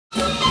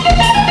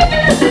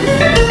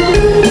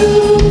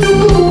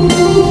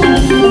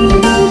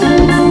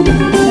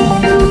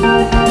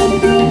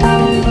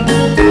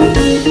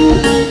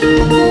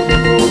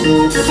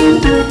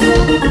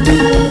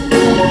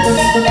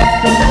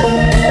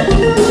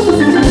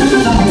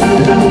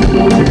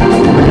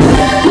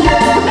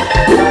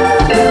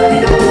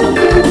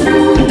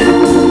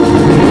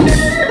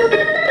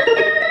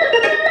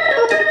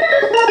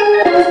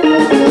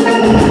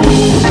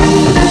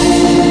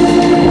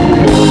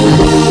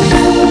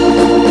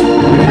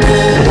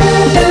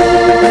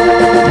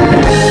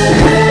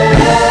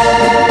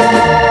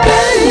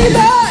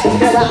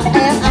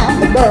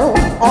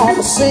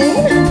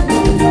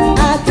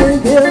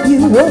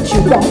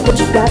but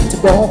you got to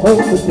go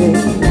home with me.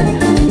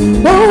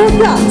 Oh, I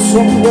got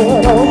some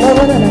good old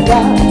loving and I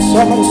got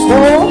some in the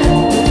store.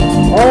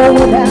 Oh,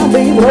 when I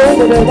be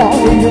over there,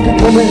 you'll be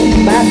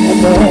coming back no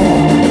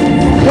more.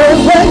 Well,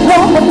 break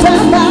home a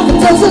time by the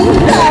dozen,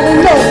 I don't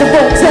know the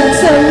books and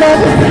send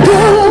love.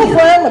 Oh,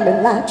 well, let me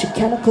light your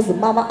candle, cause the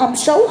mama, I'm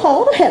so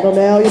hard to handle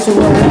now, yes, I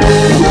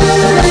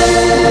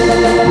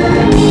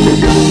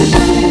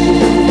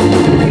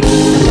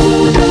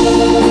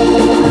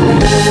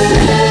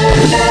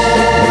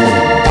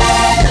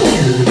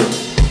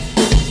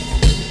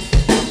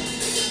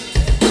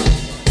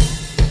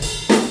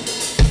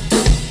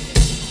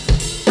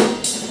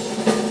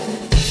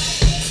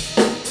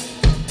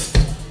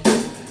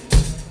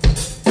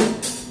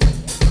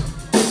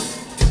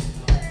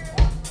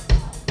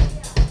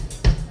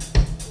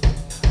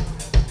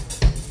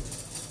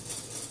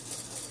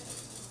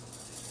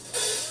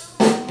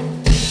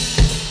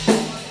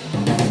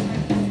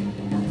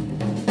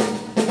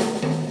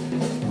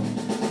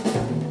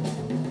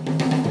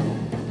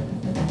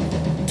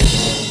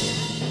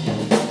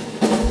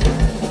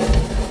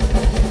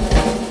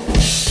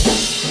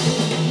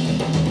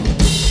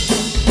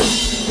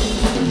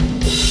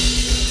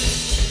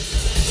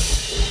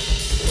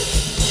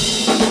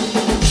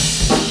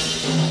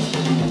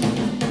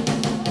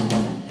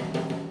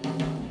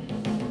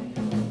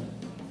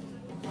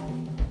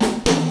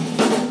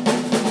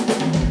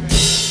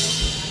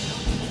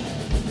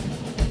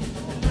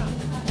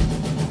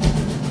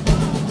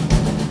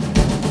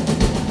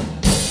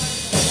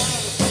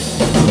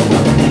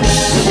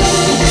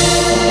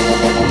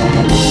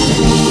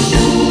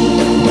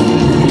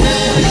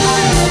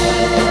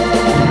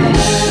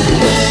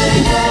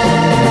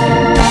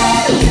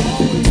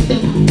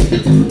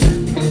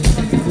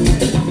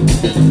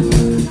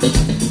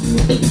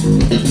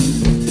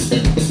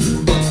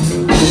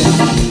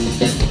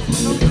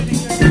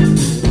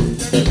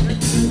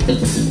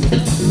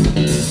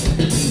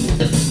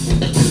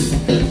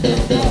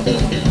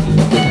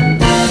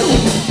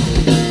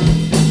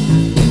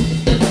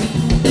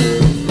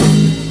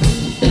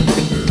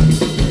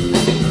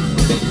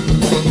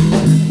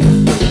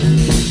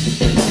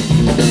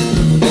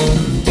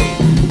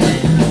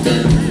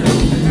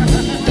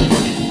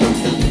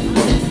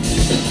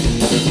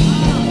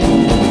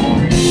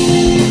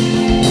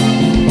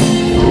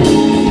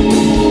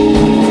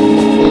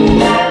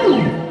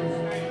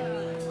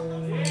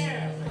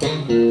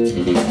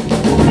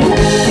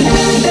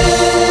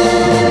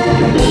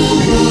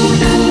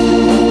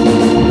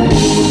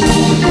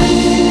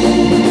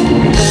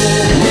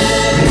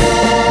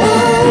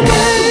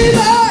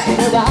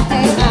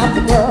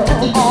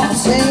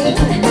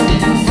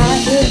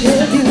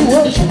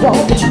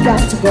but you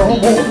got to go home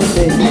with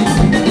me.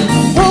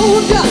 Oh,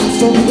 I got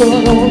some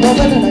good old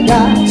loving and I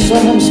got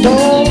some in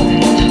store.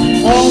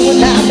 Oh, when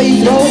I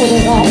be throwing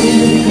it on you,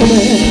 you'll be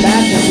coming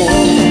back no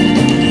more.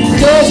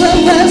 Girls and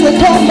friends, they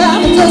come by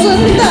the dozen,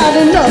 not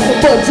enough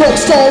but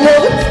drugstore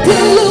loving. Get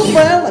a little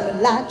friend, let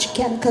me light your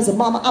candle, cause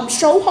mama, I'm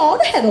so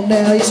hard to handle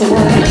now, yes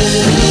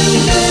I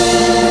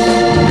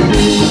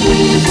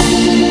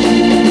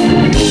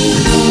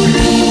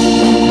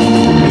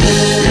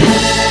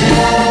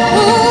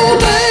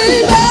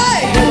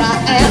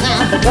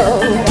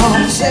girl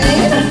on the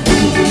scene.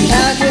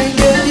 I can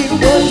give you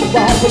what you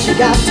want, but you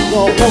got to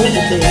go home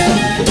with me.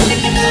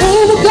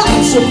 Oh, we got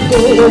some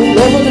good old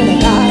loving and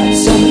I got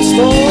some in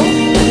store.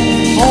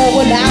 Oh,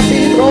 when I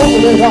be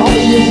throwing it on,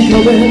 you'll be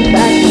coming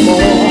back for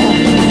more.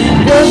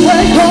 Girls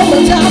break home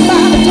and down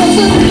by the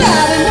dozen,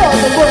 not enough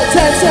the words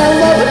and tell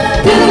loving.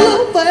 Get a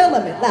little fail,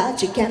 let me light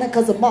your candle,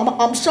 cause mama,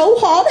 I'm so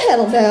hard to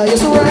handle now,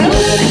 yes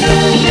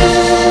I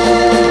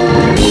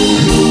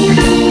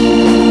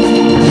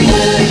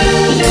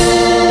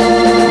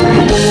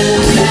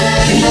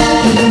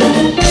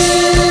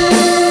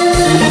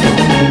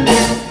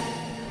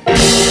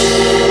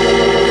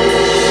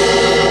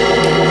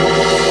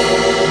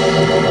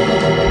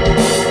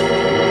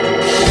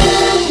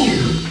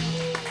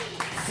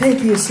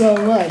Thank you so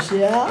much,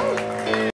 yeah?